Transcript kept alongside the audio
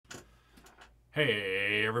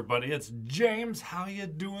Hey everybody, it's James. How you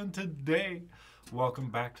doing today? Welcome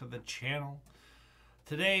back to the channel.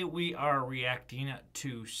 Today we are reacting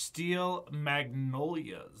to Steel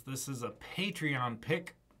Magnolias. This is a Patreon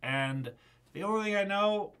pick, and the only thing I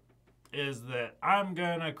know is that I'm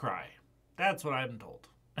gonna cry. That's what I'm told.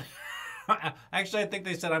 Actually, I think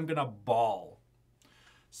they said I'm gonna bawl.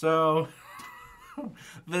 So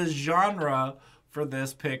the genre for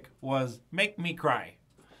this pick was make me cry.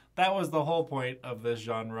 That was the whole point of this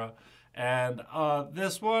genre. And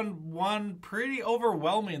this one won pretty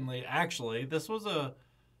overwhelmingly, actually. This was a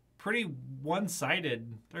pretty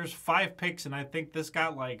one-sided. There's 5 picks, and I think this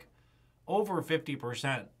got like over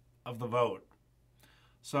 50% of the vote.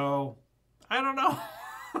 So, I don't know.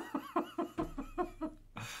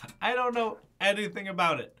 I don't know anything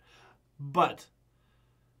about it. But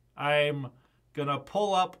I'm gonna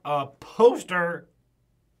pull up a poster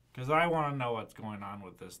because I want to know what's going on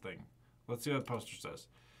with this thing. Let's see what the poster says.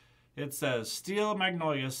 It says, Steel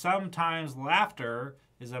Magnolias, sometimes laughter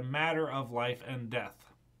is a matter of life and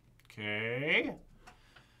death. Okay.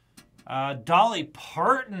 Dolly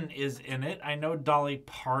Parton is in it. I know Dolly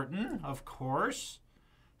Parton, of course.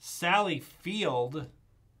 Sally Field.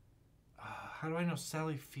 How do I know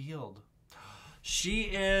Sally Field?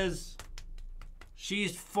 She's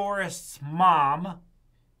Forrest's mom.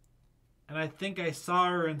 And I think I saw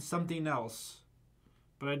her in something else,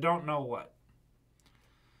 but I don't know what.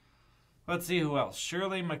 Let's see who else.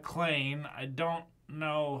 Shirley MacLaine. I don't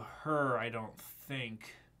know her, I don't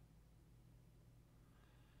think.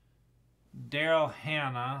 Daryl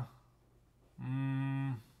Hannah.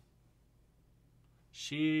 I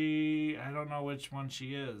don't know which one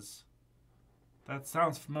she is. That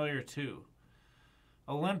sounds familiar too.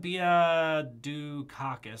 Olympia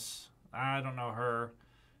Dukakis. I don't know her.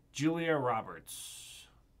 Julia Roberts.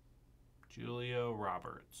 Julia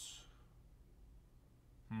Roberts.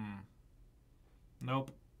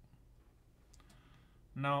 Nope.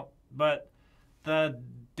 No, but the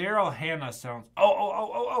Daryl Hannah sounds...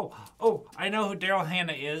 Oh, I know who Daryl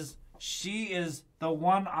Hannah is. She is the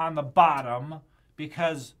one on the bottom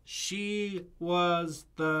because she was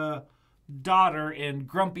the daughter in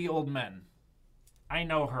Grumpy Old Men. I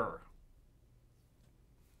know her.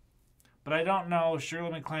 But I don't know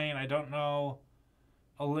Shirley MacLaine, I don't know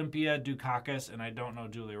Olympia Dukakis, and I don't know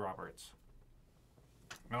Julia Roberts.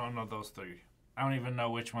 I don't know those 3. I don't even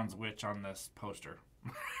know which one's which on this poster.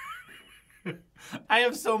 I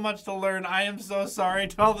have so much to learn. I am so sorry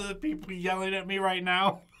to all the people yelling at me right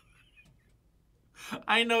now.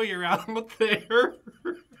 I know you're out there.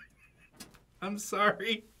 I'm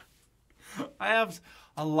sorry. I have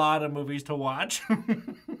a lot of movies to watch.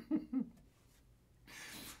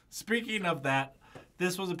 Speaking of that,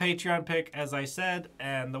 this was a Patreon pick, as I said,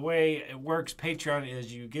 and the way it works, Patreon,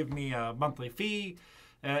 is you give me a monthly fee.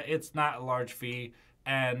 It's not a large fee,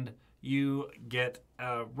 and you get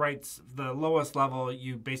rights. The lowest level,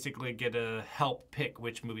 you basically get to help pick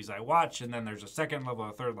which movies I watch, and then there's a second level,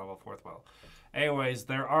 a third level, fourth level. Anyways,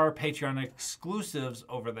 there are Patreon exclusives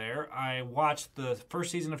over there. I watched the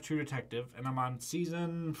first season of True Detective, and I'm on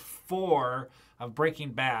season 4 of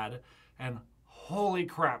Breaking Bad, and holy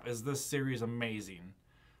crap, is this series amazing.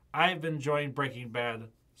 I've been enjoying Breaking Bad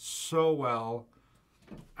so well.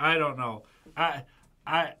 I don't know.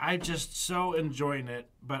 I just so enjoying it,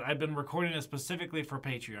 but I've been recording it specifically for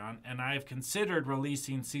Patreon, and I've considered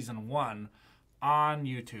releasing season 1 on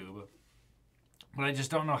YouTube. But I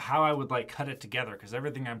just don't know how I would cut it together, because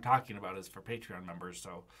everything I'm talking about is for Patreon members,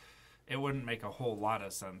 so it wouldn't make a whole lot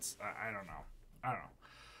of sense. I don't know.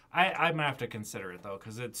 I'm gonna have to consider it though,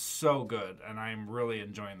 because it's so good, and I'm really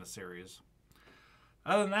enjoying the series.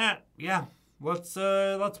 Other than that, yeah, let's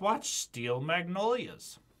watch Steel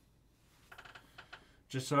Magnolias.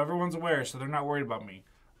 Just so everyone's aware, so they're not worried about me.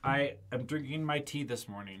 I am drinking my tea this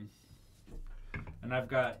morning, and I've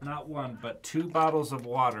got not 1 but 2 bottles of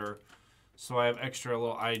water, so I have extra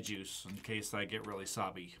little eye juice in case I get really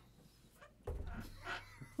sobby.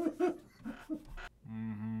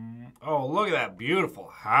 Oh, look at that beautiful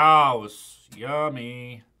house.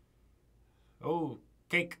 Yummy. Oh,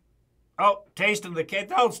 cake. Oh, tasting the cake.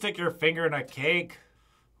 Don't stick your finger in a cake.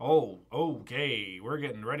 Oh, okay. We're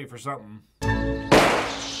getting ready for something.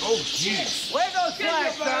 Oh, jeez. Where those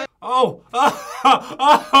flags, son? Oh.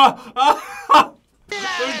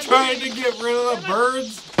 They're trying to get rid of the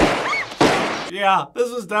birds. Yeah, this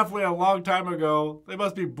was definitely a long time ago. They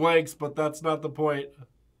must be blanks, but that's not the point.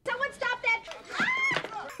 Someone stop that!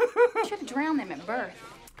 You should have drowned them at birth.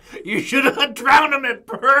 You should have drowned them at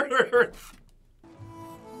birth!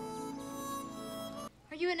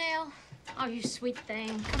 Are you an ale? Oh, you sweet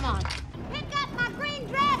thing. Come on. Pick up my green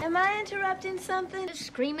dress! Am I interrupting something? Just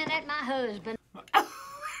screaming at my husband.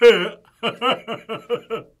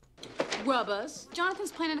 Rubbers.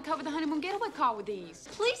 Jonathan's planning to cover the honeymoon getaway car with these.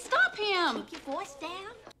 Please stop him. Keep your voice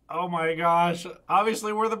down. Oh my gosh.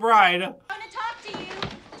 Obviously, we're the bride. I'm gonna talk to you.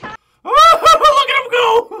 Look at him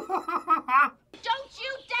go! Don't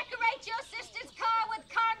you decorate your sister's car with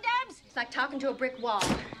condoms? It's like talking to a brick wall.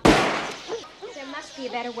 There must be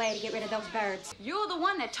a better way to get rid of those birds. You're the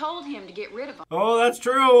one that told him to get rid of them. Oh, that's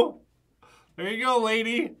true. There you go,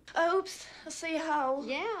 lady. Oops, I see a hole.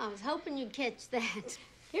 Yeah, I was hoping you'd catch that.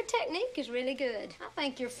 Your technique is really good. I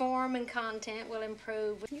think your form and content will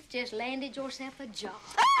improve. You've just landed yourself a job.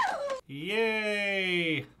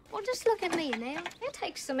 Yay. Well, just look at me now. It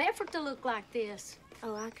takes some effort to look like this.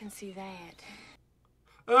 Oh, I can see that.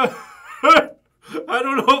 I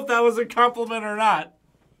don't know if that was a compliment or not.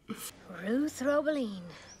 Ruth Robeline.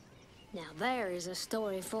 Now there is a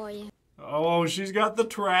story for you. Oh, she's got the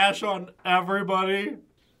trash on everybody.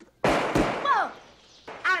 Whoa!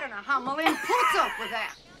 I don't know how Malin puts up with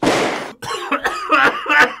that.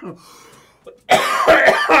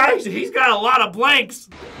 He's got a lot of blanks.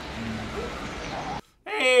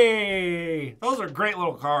 Hey, those are great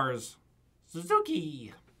little cars.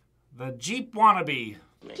 Suzuki. The Jeep wannabe.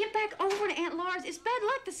 Get back over to Aunt Laura's. It's bad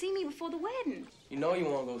luck to see me before the wedding. You know you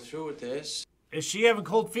won't go through with this. Is she having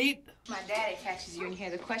cold feet? My daddy catches you in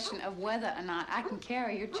here. The question of whether or not I can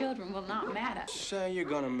carry your children will not matter. Say you're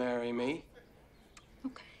gonna marry me.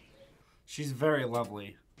 Okay. She's very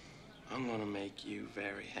lovely. I'm gonna make you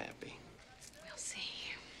very happy. We'll see.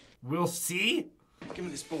 We'll see? Give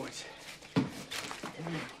me the sports.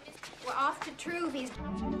 We're off to Truvy's.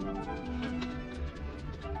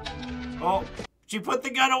 Oh, she put the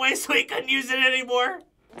gun away so he couldn't use it anymore.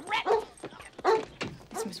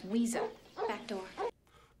 It's Miss Weezer. Back door.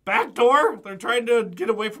 Back door? They're trying to get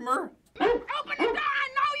away from her? Open the door! I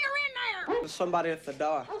know you're in there! There's somebody at the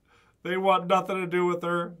door. They want nothing to do with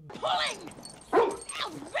her. Pulling!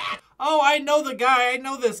 Oh, I know the guy. I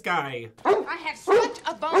know this guy. I have such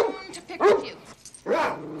a bone to pick with you.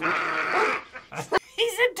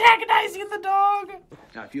 He's antagonizing the dog.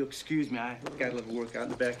 Now, if you'll excuse me, I got a little work out in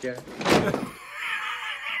the backyard.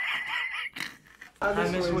 Hi,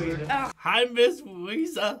 Miss Weezer. Hi, Miss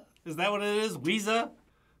Weezer. Is that what it is? Weezer?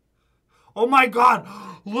 Oh my God.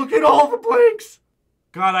 Look at all the blanks.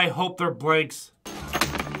 God, I hope they're blanks.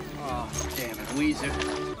 Oh, damn it, Weezer.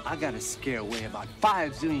 I gotta scare away about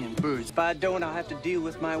 5 zillion birds. If I don't, I'll have to deal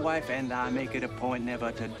with my wife, and I make it a point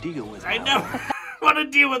never to deal with my I never want to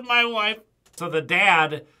deal with my wife. So the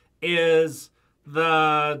dad is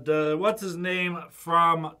the what's his name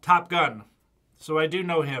from Top Gun. So I do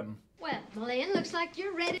know him. Well, Malin, looks like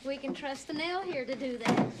you're ready. We can trust the nail here to do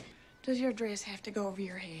that. Does your dress have to go over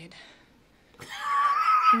your head?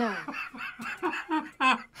 No.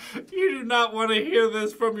 You do not want to hear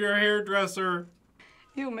this from your hairdresser.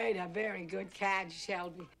 You made a very good catch,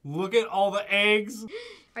 Shelby. Look at all the eggs.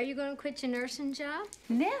 Are you going to quit your nursing job?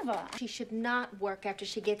 Never. She should not work after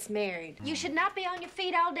she gets married. You should not be on your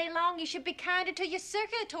feet all day long. You should be kinder to your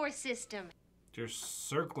circulatory system. Your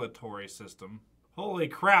circulatory system. Holy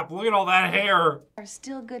crap, look at all that hair. There are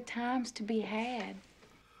still good times to be had.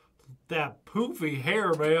 That poofy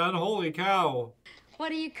hair, man. Holy cow.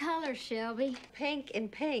 What are your colors, Shelby? Pink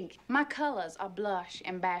and pink. My colors are blush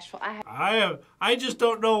and bashful. I just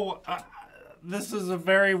don't know. This is a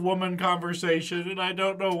very woman conversation, and I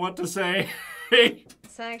don't know what to say.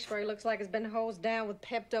 Sanctuary looks like it's been hosed down with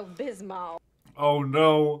Pepto-Bismol. Oh,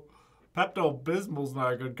 no. Pepto-Bismol's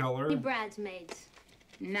not a good color. Any bridesmaids?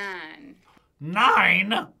 9.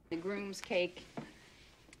 9? The groom's cake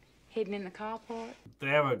hidden in the carport. They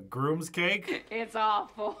have a groom's cake? It's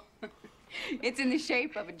awful. It's in the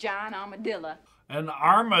shape of a giant armadillo. An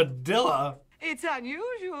armadillo? It's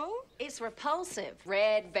unusual. It's repulsive.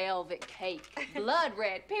 Red velvet cake. Blood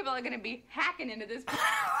red. People are going to be hacking into this.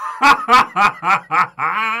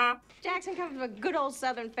 Jackson comes from a good old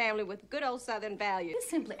Southern family with good old Southern values. It's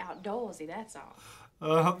simply outdoorsy, that's all.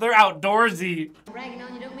 They're outdoorsy. Bragging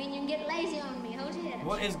on you don't mean you can get lazy on me. Hold your head.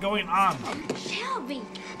 What is going on? Shelby!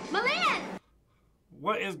 Malin!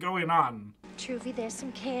 What is going on? Truvy, there's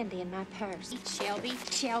some candy in my purse. Eat Shelby.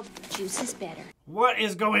 Shelby, juice is better. What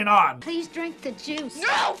is going on? Please drink the juice.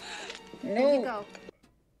 No! There you go.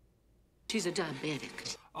 She's a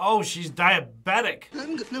diabetic. Oh, she's diabetic.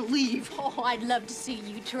 I'm gonna leave. Oh, I'd love to see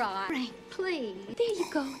you try. Frank, please. There you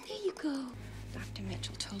go. There you go. Dr.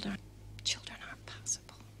 Mitchell told her children aren't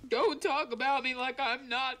possible. Don't talk about me like I'm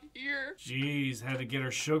not here. Jeez, had to get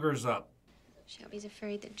her sugars up. Shelby's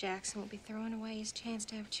afraid that Jackson will be throwing away his chance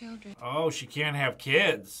to have children. Oh, she can't have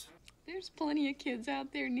kids. There's plenty of kids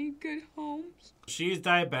out there need good homes. She's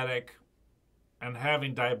diabetic and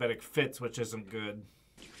having diabetic fits, which isn't good.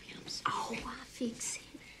 Oh, I'll fix it.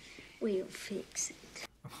 We'll fix it.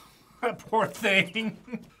 That poor thing.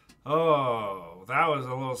 Oh, that was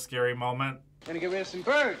a little scary moment. Gonna get rid of some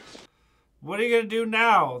birds. What are you gonna do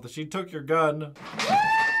now that she took your gun?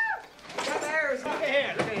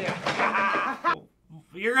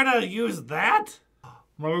 You're gonna use that?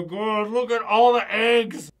 My God, look at all the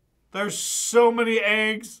eggs. There's so many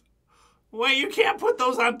eggs. Wait, you can't put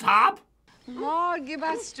those on top? Lord, give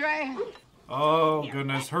us strength. Oh,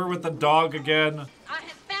 goodness. Her with the dog again. I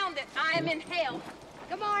have found it. I am in hell.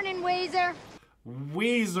 Good morning, Weezer.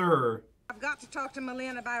 Weezer. I've got to talk to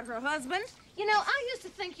Malin about her husband. You know, I used to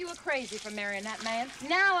think you were crazy for marrying that man.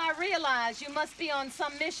 Now I realize you must be on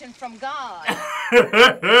some mission from God.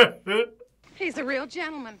 He's a real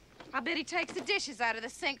gentleman. I bet he takes the dishes out of the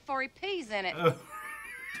sink before he pees in it.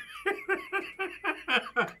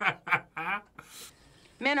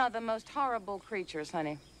 Men are the most horrible creatures,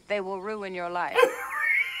 honey. They will ruin your life.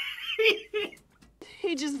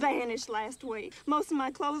 He just vanished last week. Most of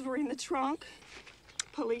my clothes were in the trunk.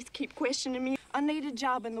 Police keep questioning me. I need a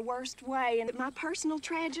job in the worst way, and my personal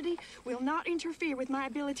tragedy will not interfere with my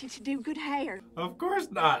ability to do good hair. Of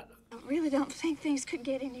course not. I really don't think things could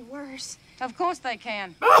get any worse. Of course they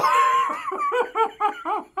can.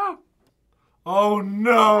 Oh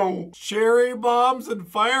no! Cherry bombs and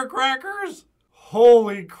firecrackers?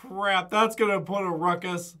 Holy crap, that's gonna put a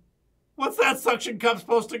ruckus. What's that suction cup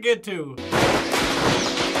supposed to get to?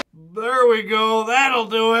 There we go, that'll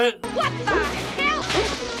do it. What the hell?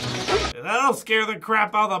 That'll scare the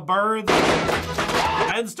crap out of the birds.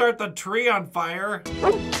 And start the tree on fire.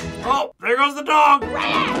 Oh, there goes the dog.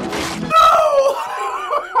 No!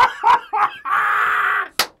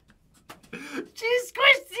 She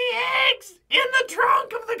squished the eggs in the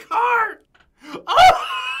trunk of the car. Oh!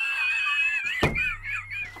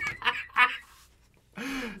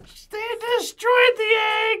 They destroyed the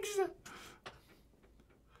eggs.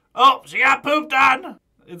 Oh, she got pooped on.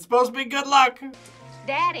 It's supposed to be good luck.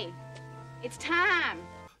 Daddy, it's time.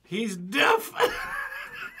 He's deaf.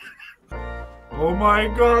 Oh my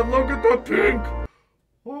God, look at the pink.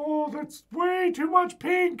 Oh, that's way too much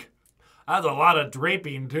pink. That's a lot of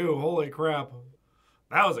draping too, holy crap.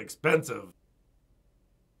 That was expensive.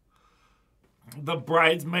 The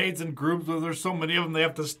bridesmaids and groups, there's so many of them, they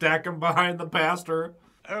have to stack them behind the pastor.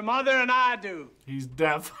 Her mother and I do. He's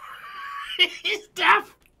deaf. He's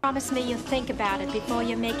deaf. Promise me you'll think about it before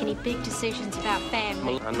you make any big decisions about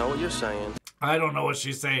family. I know what you're saying. I don't know what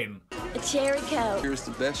she's saying. A cherry coke. Here's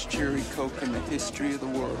the best cherry coke in the history of the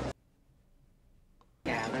world.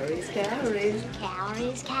 Calories, calories.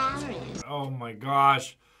 Calories, calories. Oh my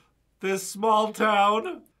gosh. This small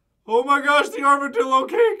town. Oh my gosh, the armadillo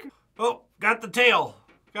cake. Oh, got the tail.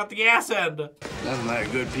 Got the ass end. Nothing like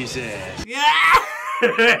a good piece of ass. Yeah!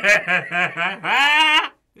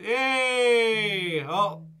 Yay!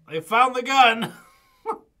 Oh, they found the gun.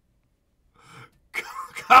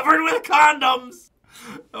 Covered with condoms.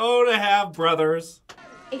 Oh, to have brothers.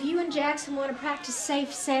 If you and Jackson want to practice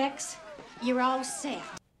safe sex, you're all set.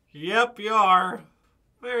 Yep, you are.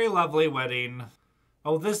 Very lovely wedding.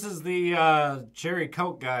 Oh, this is the cherry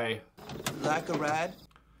coke guy. Like a ride?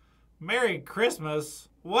 Merry Christmas.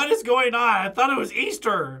 What is going on? I thought it was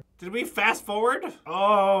Easter. Did we fast forward?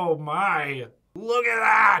 Oh my. Look at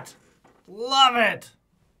that. Love it.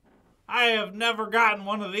 I have never gotten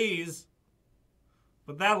one of these.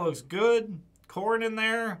 But that looks good. Corn in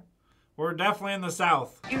there. We're definitely in the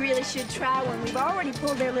South. You really should try one. We've already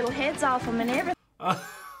pulled their little heads off them and everything. Well,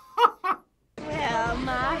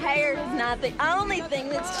 my hair is not the only thing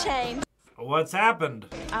that's changed. What's happened?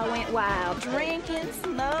 I went wild. Drinking,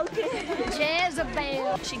 smoking.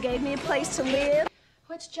 Jezebel. She gave me a place to live.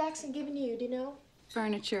 What's Jackson giving you, do you know?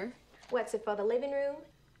 Furniture. What's it, for the living room?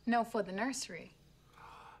 No, for the nursery.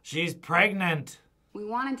 She's pregnant. We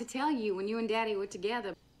wanted to tell you when you and Daddy were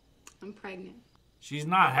together. I'm pregnant. She's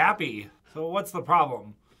not happy. So what's the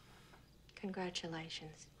problem?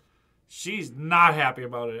 Congratulations. She's not happy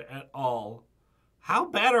about it at all. How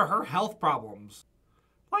bad are her health problems?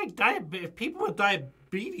 Like, people with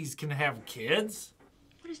diabetes can have kids.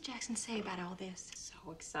 What does Jackson say about all this?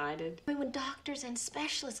 So excited. I mean, when doctors and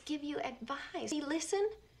specialists give you advice, he listen?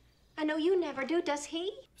 I know you never do, does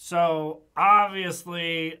he? So,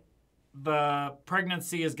 obviously, the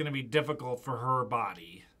pregnancy is going to be difficult for her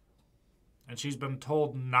body. And she's been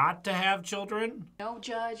told not to have children? No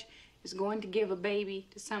judge is going to give a baby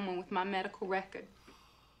to someone with my medical record.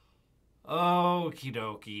 Okie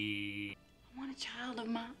dokie. I want a child of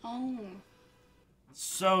my own.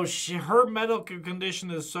 So her medical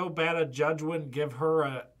condition is so bad a judge wouldn't give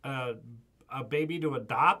her a baby to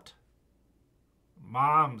adopt?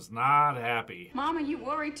 Mom's not happy. Mama, you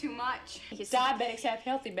worry too much. Diabetics have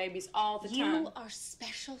healthy babies all the time. You are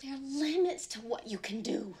special. There are limits to what you can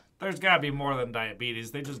do. There's got to be more than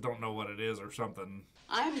diabetes. They just don't know what it is or something.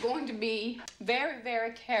 I'm going to be very,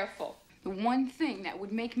 very careful. The one thing that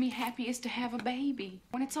would make me happy is to have a baby.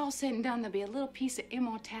 When it's all said and done, there'll be a little piece of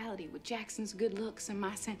immortality with Jackson's good looks and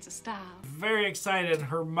my sense of style. Very excited.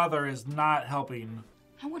 Her mother is not helping.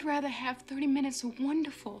 I would rather have 30 minutes of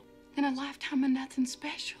wonderful than a lifetime of nothing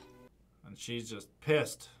special. And she's just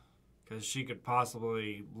pissed because she could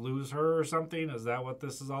possibly lose her or something. Is that what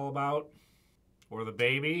this is all about? Or the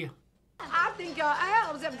baby? I think your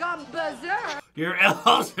elves have gone berserk. Your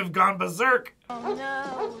elves have gone berserk. Oh,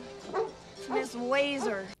 no. Miss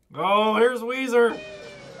Wazer. Oh, here's Weezer.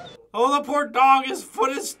 Oh, the poor dog, his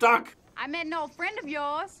foot is stuck. I met an old friend of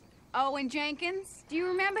yours, Owen Jenkins. Do you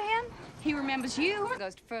remember him? He remembers you. He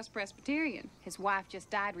goes to First Presbyterian. His wife just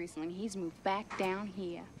died recently. He's moved back down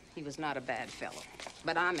here. He was not a bad fellow,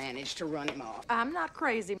 but I managed to run him off. I'm not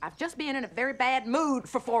crazy. I've just been in a very bad mood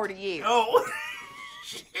for 40 years. Oh,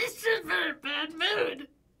 she's in a very bad mood.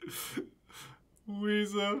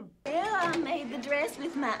 Weezer. Well, I made the dress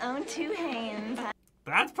with my own 2 hands.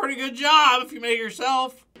 That's a pretty good job if you made it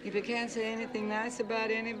yourself. If you can't say anything nice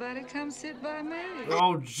about anybody, come sit by me.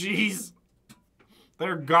 Oh, jeez.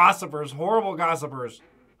 They're gossipers, horrible gossipers.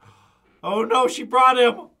 Oh, no, she brought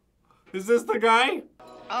him. Is this the guy?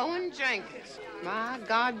 Owen Jenkins. My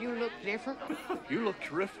God, you look different. You look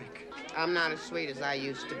terrific. I'm not as sweet as I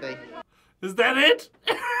used to be. Is that it?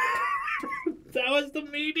 That was the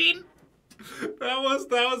meeting? That was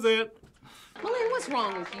it. Malin, what's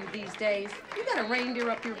wrong with you these days? You got a reindeer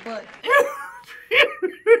up your butt.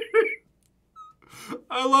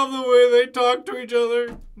 I love the way they talk to each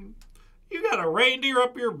other. You got a reindeer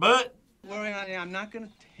up your butt? Worry, honey, I'm not going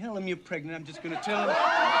to tell him you're pregnant. I'm just going to tell him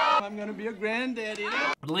I'm going to be a granddaddy.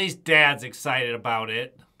 At least Dad's excited about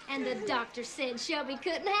it. And the doctor said Shelby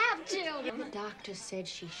couldn't have children. The doctor said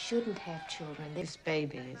she shouldn't have children. This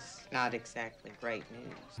baby is not exactly great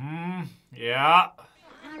news. Yeah.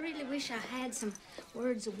 I really wish I had some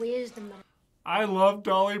words of wisdom. I love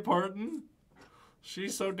Dolly Parton.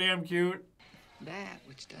 She's so damn cute. That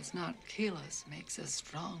which does not kill us makes us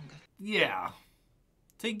stronger. Yeah.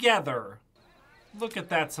 Together. Look at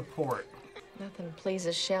that support. Nothing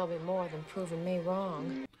pleases Shelby more than proving me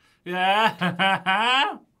wrong.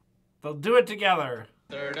 Yeah. They'll do it together.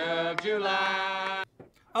 3rd of July.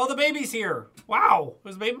 Oh, the baby's here. Wow. It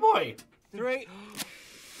was a baby boy. 3.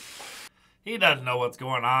 He doesn't know what's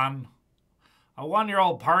going on. A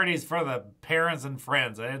 1-year-old party's for the parents and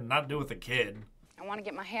friends. It had nothing to do with the kid. I want to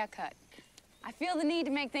get my hair cut. I feel the need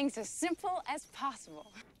to make things as simple as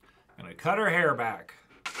possible. Gonna cut her hair back.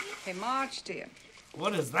 Hey, March, dear.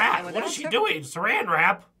 What is that? What is she doing? Saran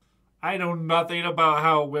wrap? I know nothing about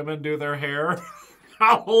how women do their hair.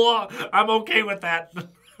 I'm okay with that.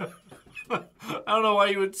 I don't know why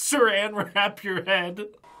you would saran wrap your head.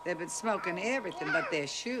 They've been smoking everything but their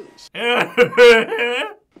shoes. Ta-da!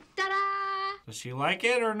 Does she like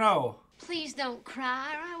it or no? Please don't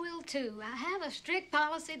cry, or I will too. I have a strict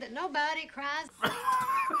policy that nobody cries.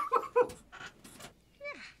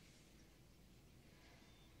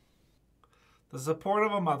 The support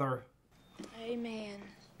of a mother. Amen.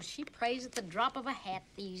 She prays at the drop of a hat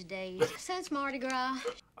these days. Since Mardi Gras.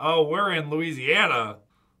 Oh, we're in Louisiana.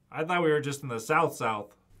 I thought we were just in the South.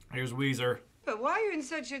 Here's Weezer. But why are you in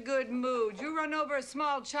such a good mood? You run over a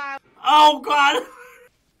small child. Oh, God!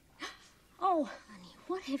 Oh, honey,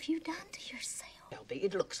 what have you done to yourself? Shelby,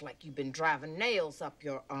 it looks like you've been driving nails up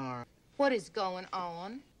your arm. What is going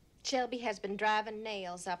on? Shelby has been driving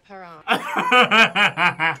nails up her arm.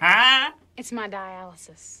 It's my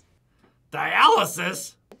dialysis.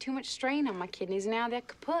 Dialysis? Too much strain on my kidneys now, they're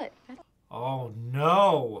kaput. Oh,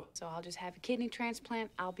 no. So I'll just have a kidney transplant,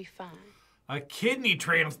 I'll be fine. A kidney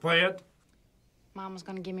transplant? Mama's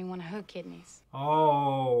gonna give me one of her kidneys.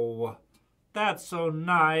 Oh, that's so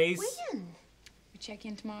nice. When? We check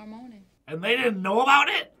in tomorrow morning. And they didn't know about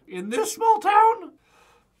it in this small town?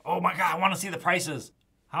 Oh my God, I want to see the prices.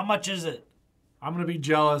 How much is it? I'm going to be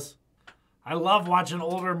jealous. I love watching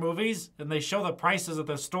older movies and they show the prices at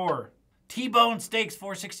the store. T-bone steaks,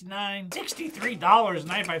 $4.69.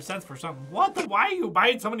 $63.95 for something. What the? Why are you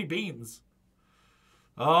buying so many beans?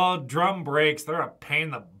 Oh, drum brakes. They're a pain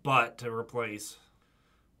in the butt to replace.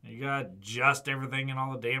 You gotta adjust everything and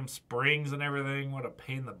all the damn springs and everything. What a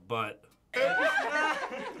pain in the butt.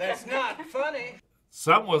 That's not funny.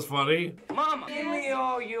 Something was funny. Mama, give me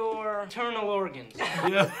all your internal organs.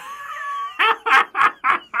 Yeah.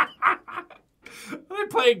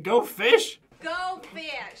 Somebody playing Go Fish? Go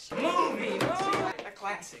fish. Movie. A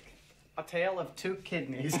classic. A Tale of Two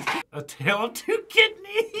Kidneys. A Tale of Two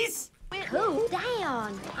Kidneys? Cool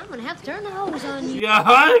down. I'm gonna have to turn the hose on you.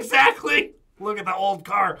 Yeah, exactly. Look at the old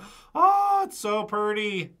car. Oh, it's so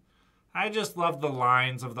pretty. I just love the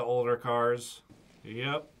lines of the older cars.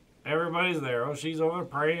 Yep. Everybody's there. Oh, she's over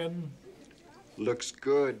praying. Looks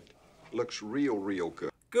good. Looks real good.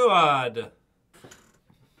 Good.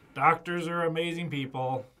 Doctors are amazing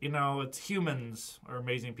people. You know, it's humans are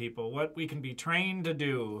amazing people. What we can be trained to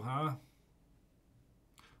do, huh?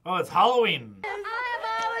 Oh, it's Halloween.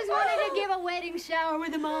 I've always wanted to give a wedding shower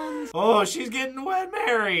with the moms. Oh, she's getting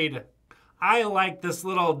married. I like this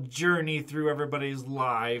little journey through everybody's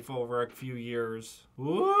life over a few years.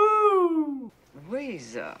 Woo!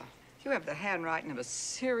 Louisa, you have the handwriting of a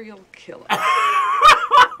serial killer.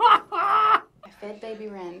 I fed baby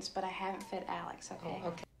Renz, but I haven't fed Alex, okay?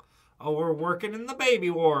 Okay. Oh, we're working in the baby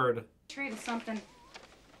ward. Treated something.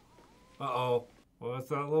 Uh-oh. What's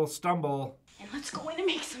that little stumble? And let's go in and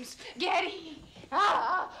make some spaghetti.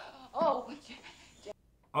 Ah! Oh.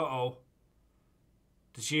 Uh-oh.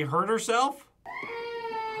 Did she hurt herself?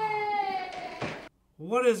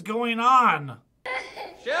 What is going on?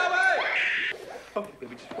 Shelby! Okay,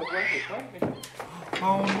 baby, just wait a minute.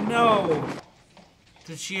 Oh, no.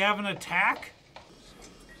 Did she have an attack?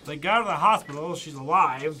 They got her to the hospital. She's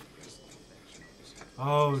alive.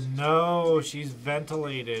 Oh, no. She's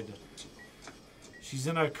ventilated. She's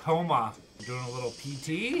in a coma. Doing a little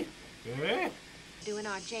PT. Okay. Doing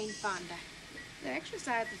our Jane Fonda. The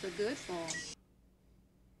exercises are good for him.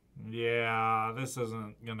 Yeah, this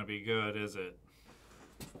isn't gonna be good, is it?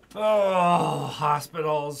 Oh,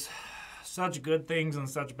 hospitals. Such good things and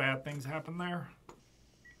such bad things happen there.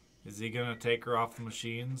 Is he gonna take her off the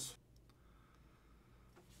machines?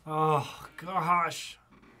 Oh, gosh.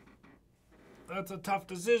 That's a tough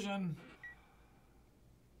decision.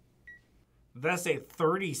 Did that say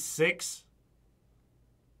 36?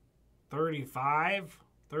 35?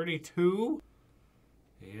 32?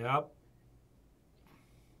 Yep.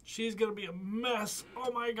 She's gonna be a mess.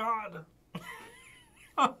 Oh my God.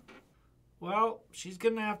 Well, she's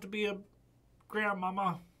gonna have to be a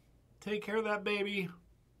grandmama. Take care of that baby.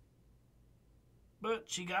 But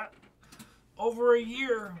she got over a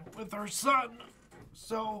year with her son.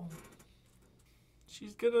 So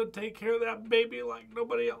she's gonna take care of that baby like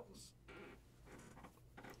nobody else.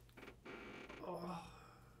 Oh.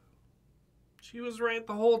 She was right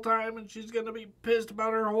the whole time and she's gonna be pissed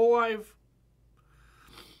about her whole life.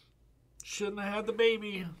 Shouldn't have had the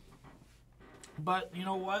baby. But you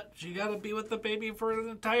know what? She got to be with the baby for an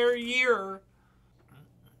entire year.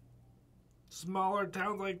 Smaller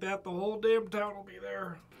towns like that, the whole damn town will be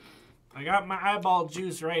there. I got my eyeball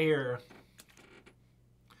juice right here.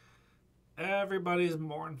 Everybody's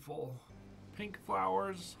mournful. Pink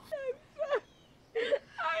flowers.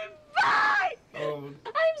 I'm fine. Oh.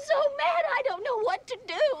 I'm so mad I don't know what to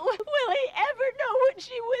do. Will he ever know what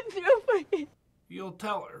she went through for him? You'll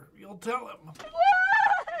tell her. You'll tell him.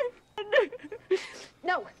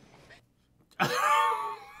 No.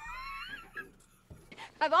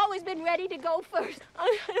 I've always been ready to go first.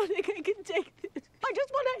 I don't think I can take this. I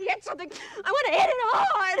just want to hit something. I want to hit it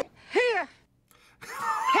hard. Here.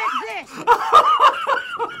 Hit this.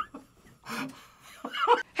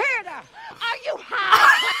 Here now. Are you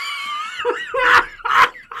high?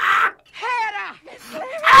 Hannah!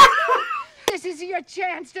 This is your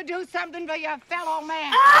chance to do something for your fellow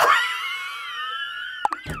man.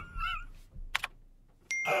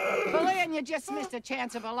 Lillian, you just missed a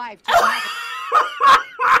chance of a lifetime.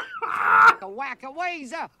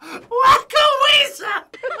 Whack-a-weezer. Whack-a-weezer!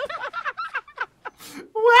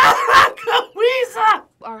 Whack-a-weezer!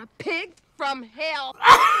 Or a pig from hell.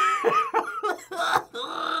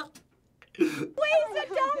 Weezer,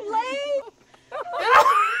 don't leave.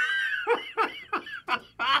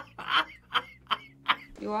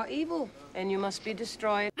 You are evil, and you must be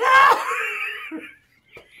destroyed.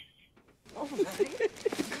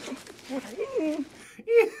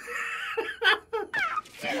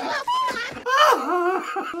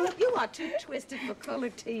 You are too twisted for color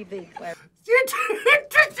TV, Claire. You're too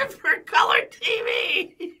twisted for color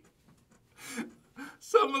TV!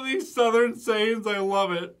 Some of these southern sayings, I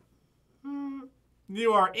love it.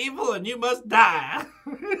 You are evil and you must die.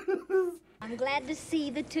 I'm glad to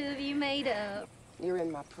see the two of you made up. You're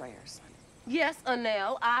in my prayers. Yes,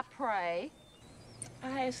 Annelle, I pray. I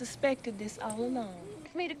have suspected this all along.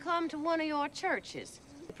 Me to come to one of your churches.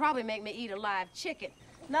 You'd probably make me eat a live chicken.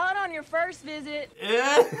 Not on your first visit.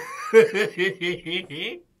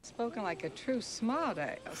 Spoken like a true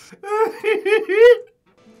smartass.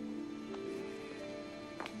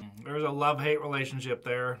 There's a love-hate relationship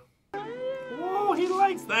there. Whoa, he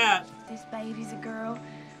likes that. This baby's a girl.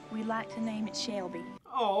 We'd like to name it Shelby.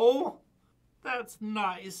 Oh, that's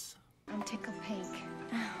nice. I'm tickled pink.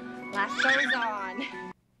 Life goes on.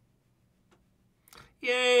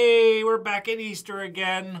 Yay, we're back at Easter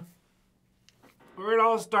again. Where it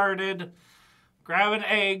all started. Grabbing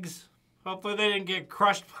eggs. Hopefully they didn't get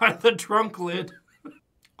crushed by the trunk lid.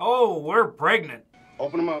 Oh, we're pregnant.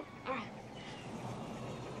 Open them up.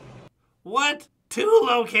 What? 2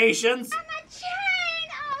 locations?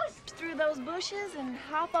 Through those bushes and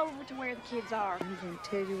hop over to where the kids are. I'm gonna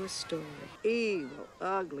tell you a story. Evil,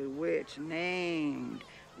 ugly witch named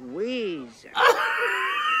Weezer.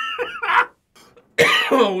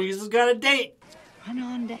 Oh, Weeza's got a date. Run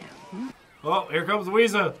on down. Oh, here comes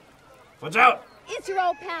Weeza. Watch out. It's your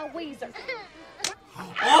old pal Weezer.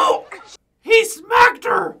 Oh! He smacked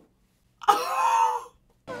her!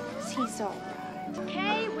 He's all right.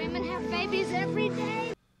 Okay, women have babies every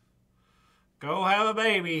day. Go have a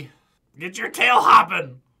baby. Get your tail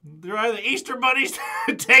hopping. There are the Easter bunnies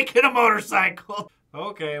taking a motorcycle.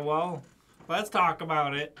 Okay, well, let's talk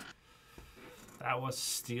about it. That was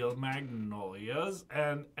Steel Magnolias,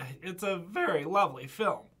 and it's a very lovely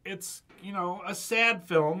film. It's, you know, a sad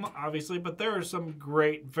film, obviously, but there are some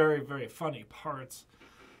great, very, very funny parts.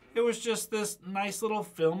 It was just this nice little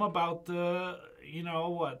film about the, you know,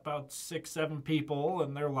 what, about 6, 7 people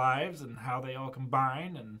and their lives and how they all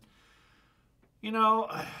combine and, you know,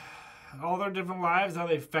 all their different lives, how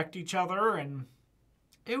they affect each other, and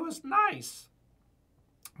it was nice.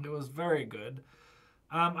 It was very good.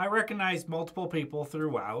 I recognized multiple people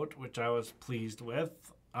throughout, which I was pleased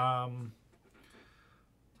with. What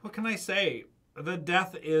can I say? The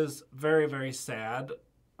death is very, very sad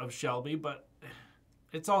of Shelby, but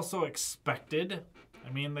it's also expected. I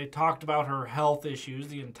mean, they talked about her health issues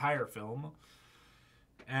the entire film.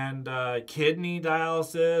 And kidney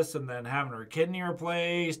dialysis, and then having her kidney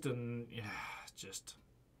replaced, and yeah, just...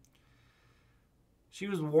 She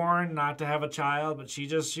was warned not to have a child, but she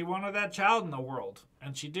wanted that child in the world.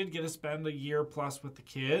 And she did get to spend a year plus with the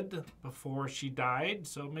kid before she died,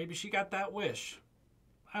 so maybe she got that wish.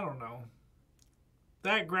 I don't know.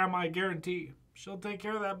 That grandma, I guarantee, she'll take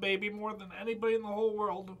care of that baby more than anybody in the whole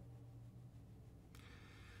world.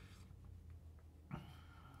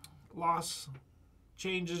 Loss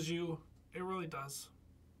changes you. It really does.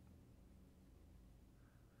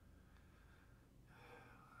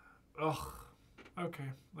 Ugh.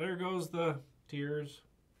 Okay. There goes the tears.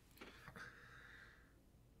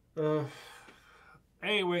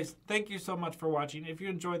 Anyways, thank you so much for watching. If you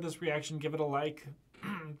enjoyed this reaction, give it a like.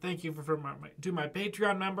 Thank you to my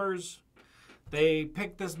Patreon members. They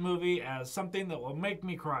picked this movie as something that will make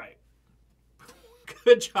me cry.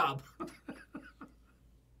 Good job.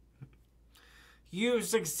 You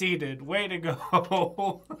succeeded. Way to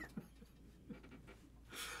go.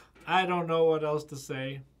 I don't know what else to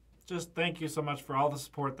say. Just thank you so much for all the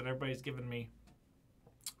support that everybody's given me.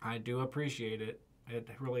 I do appreciate it. It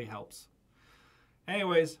really helps.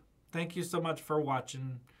 Anyways, thank you so much for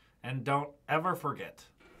watching. And don't ever forget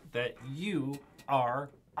that you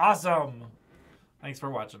are awesome. Thanks for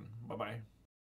watching. Bye-bye.